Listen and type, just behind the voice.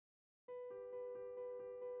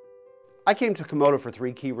I came to Comodo for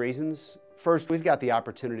three key reasons. First, we've got the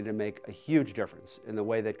opportunity to make a huge difference in the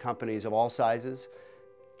way that companies of all sizes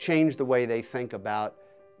change the way they think about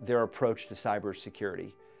their approach to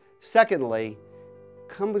cybersecurity. Secondly,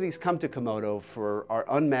 companies come to Comodo for our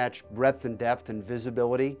unmatched breadth and depth and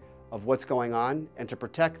visibility of what's going on and to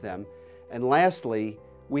protect them. And lastly,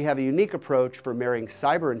 we have a unique approach for marrying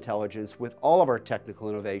cyber intelligence with all of our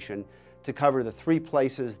technical innovation to cover the three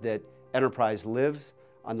places that enterprise lives: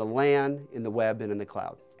 on the LAN, in the web, and in the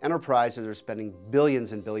cloud. Enterprises are spending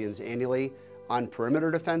billions and billions annually on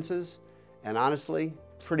perimeter defenses, and honestly,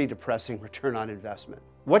 pretty depressing return on investment.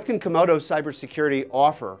 What can Comodo Cybersecurity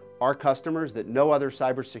offer our customers that no other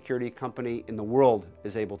cybersecurity company in the world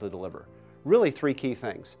is able to deliver? Really three key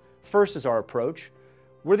things. First is our approach.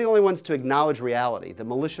 We're the only ones to acknowledge reality. The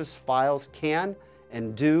malicious files can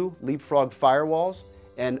and do leapfrog firewalls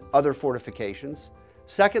and other fortifications.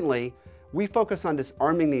 Secondly, we focus on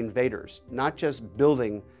disarming the invaders, not just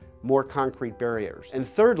building more concrete barriers. And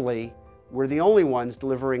thirdly, we're the only ones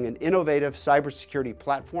delivering an innovative cybersecurity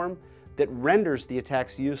platform that renders the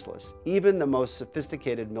attacks useless, even the most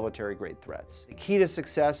sophisticated military-grade threats. The key to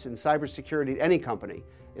success in cybersecurity at any company,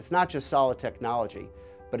 it's not just solid technology,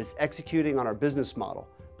 but it's executing on our business model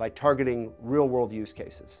by targeting real-world use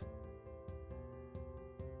cases.